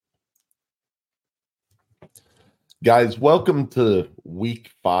Guys, welcome to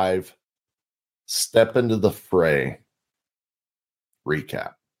week 5, Step into the Fray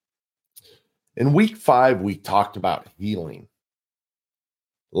recap. In week 5, we talked about healing.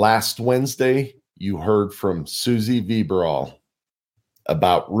 Last Wednesday, you heard from Susie Vibral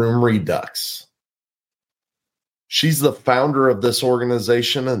about Room Redux. She's the founder of this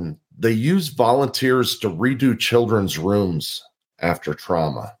organization, and they use volunteers to redo children's rooms after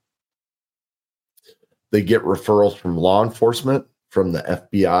trauma. They get referrals from law enforcement, from the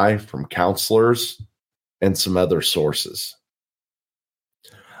FBI, from counselors, and some other sources.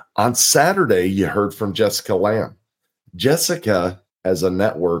 On Saturday, you heard from Jessica Lamb. Jessica has a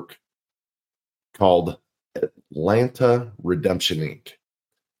network called Atlanta Redemption Inc.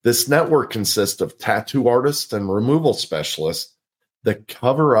 This network consists of tattoo artists and removal specialists that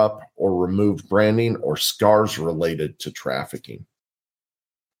cover up or remove branding or scars related to trafficking.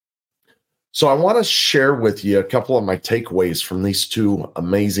 So I want to share with you a couple of my takeaways from these two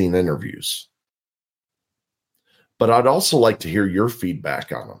amazing interviews. But I'd also like to hear your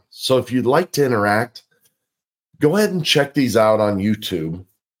feedback on them. So if you'd like to interact, go ahead and check these out on YouTube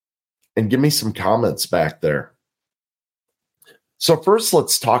and give me some comments back there. So first,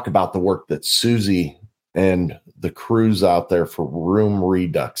 let's talk about the work that Susie and the crews out there for Room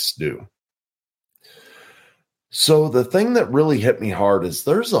Redux do. So the thing that really hit me hard is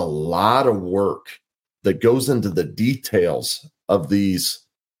there's a lot of work that goes into the details of these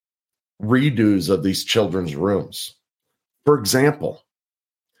redos of these children's rooms. For example,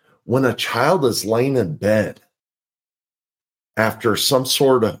 when a child is laying in bed after some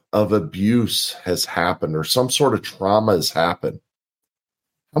sort of abuse has happened or some sort of trauma has happened,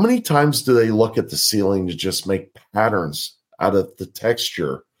 how many times do they look at the ceiling to just make patterns out of the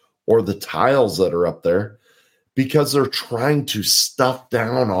texture or the tiles that are up there? Because they're trying to stuff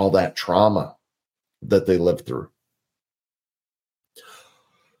down all that trauma that they lived through.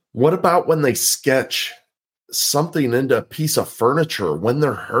 What about when they sketch something into a piece of furniture when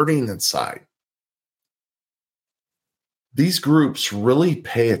they're hurting inside? These groups really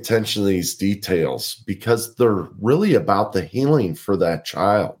pay attention to these details because they're really about the healing for that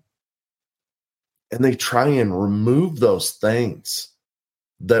child. And they try and remove those things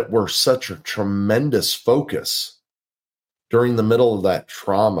that were such a tremendous focus during the middle of that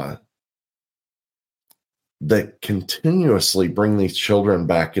trauma that continuously bring these children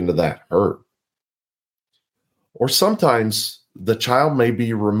back into that hurt. Or sometimes the child may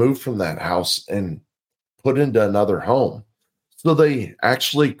be removed from that house and put into another home. So they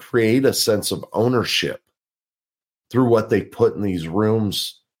actually create a sense of ownership through what they put in these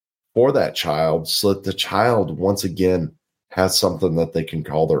rooms for that child, so that the child, once again, has something that they can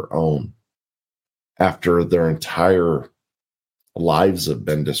call their own after their entire lives have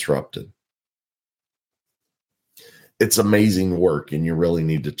been disrupted. It's amazing work, and you really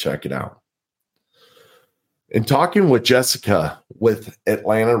need to check it out. In talking with Jessica with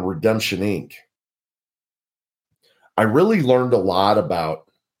Atlanta Redemption Inc., I really learned a lot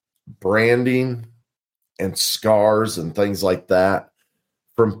about branding and scars and things like that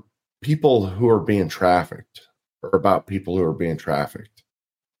from people who are being trafficked, or about people who are being trafficked.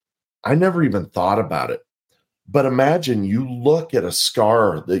 I never even thought about it. But imagine you look at a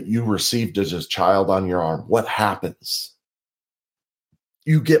scar that you received as a child on your arm. What happens?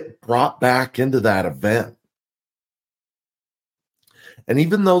 You get brought back into that event. And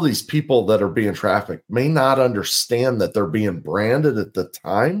even though these people that are being trafficked may not understand that they're being branded at the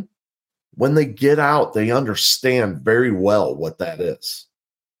time, when they get out, they understand very well what that is.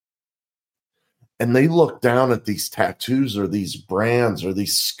 And they look down at these tattoos or these brands or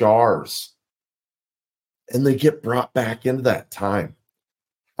these scars, and they get brought back into that time.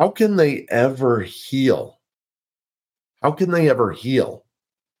 How can they ever heal? How can they ever heal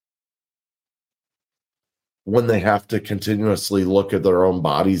when they have to continuously look at their own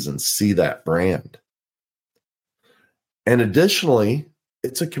bodies and see that brand? And additionally,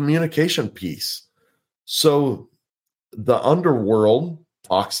 it's a communication piece. So the underworld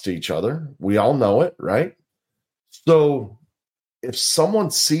talks to each other. We all know it, right? So if someone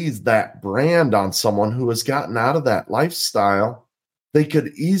sees that brand on someone who has gotten out of that lifestyle, they could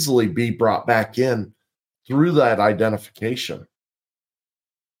easily be brought back in through that identification.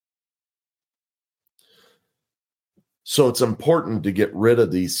 So it's important to get rid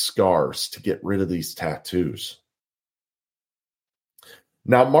of these scars, to get rid of these tattoos.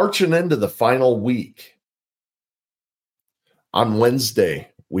 Now, marching into the final week, on Wednesday,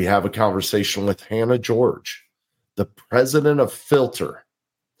 we have a conversation with Hannah George, the president of Filter,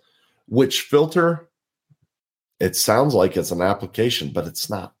 which Filter, it sounds like it's an application, but it's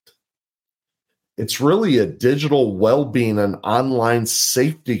not. It's really a digital well-being and online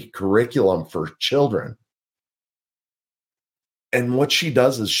safety curriculum for children. And what she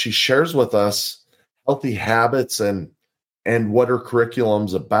does is she shares with us healthy habits and what her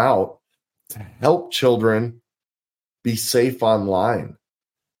curriculum's about to help children be safe online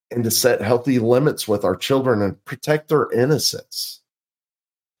and to set healthy limits with our children and protect their innocence.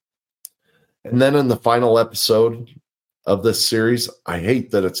 And then in the final episode of this series, I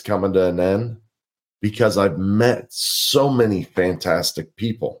hate that it's coming to an end because I've met so many fantastic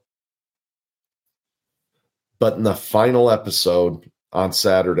people. But in the final episode on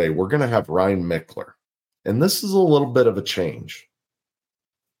Saturday, we're going to have Ryan Mickler. And this is a little bit of a change.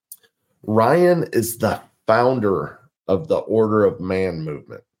 Ryan is the founder of the Order of Man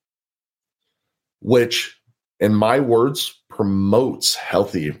movement, which, in my words, promotes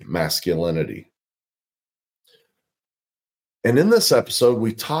healthy masculinity. And in this episode,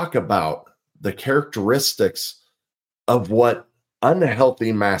 we talk about the characteristics of what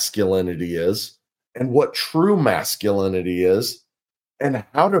unhealthy masculinity is and what true masculinity is and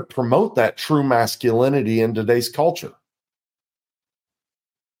how to promote that true masculinity in today's culture.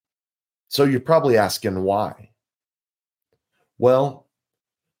 So you're probably asking why. Well,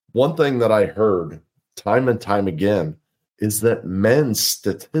 one thing that I heard time and time again is that men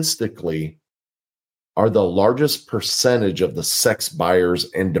statistically are the largest percentage of the sex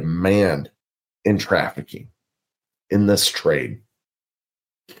buyers and demand in trafficking in this trade.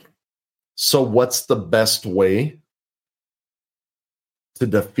 So what's the best way to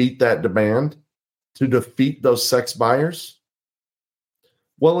defeat that demand, to defeat those sex buyers?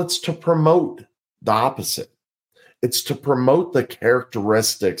 Well, it's to promote the opposite. It's to promote the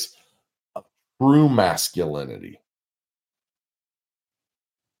characteristics of true masculinity.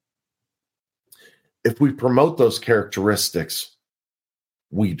 If we promote those characteristics,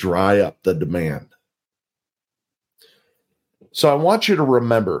 we dry up the demand. So I want you to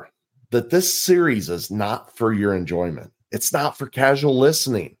remember that this series is not for your enjoyment. It's not for casual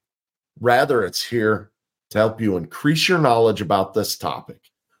listening. Rather, it's here to help you increase your knowledge about this topic,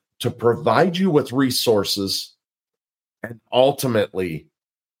 to provide you with resources, and ultimately,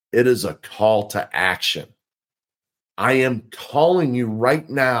 it is a call to action. I am calling you right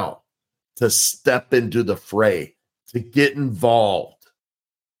now to step into the fray, to get involved.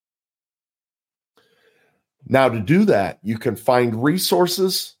 Now, to do that, you can find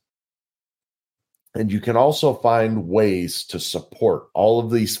resources and you can also find ways to support all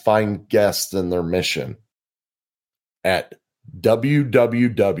of these fine guests in their mission at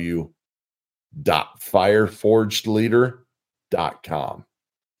www.fireforgedleader.com.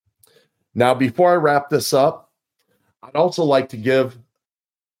 Now, before I wrap this up, I'd also like to give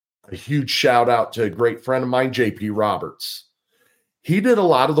a huge shout out to a great friend of mine, JP Roberts. He did a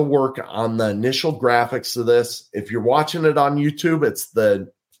lot of the work on the initial graphics of this. If you're watching it on YouTube, it's the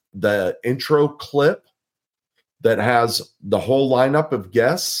intro clip that has the whole lineup of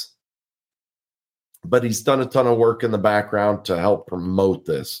guests. But he's done a ton of work in the background to help promote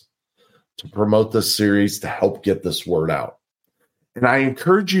this series, to help get this word out. And I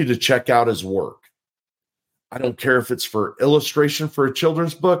encourage you to check out his work. I don't care if it's for illustration for a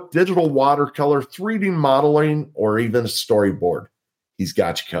children's book, digital watercolor, 3D modeling, or even a storyboard. He's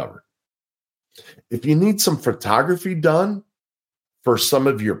got you covered. If you need some photography done for some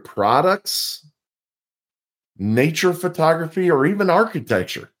of your products, nature photography, or even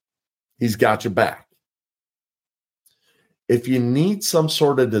architecture, he's got your back. If you need some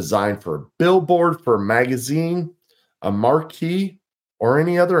sort of design for a billboard, for a magazine, a marquee, or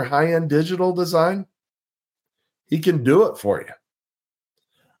any other high-end digital design, he can do it for you.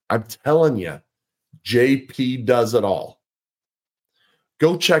 I'm telling you, JP does it all.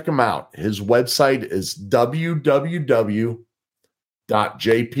 Go check him out. His website is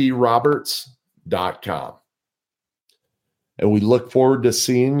www.jproberts.com. And we look forward to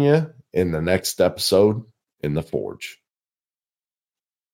seeing you in the next episode in the Forge.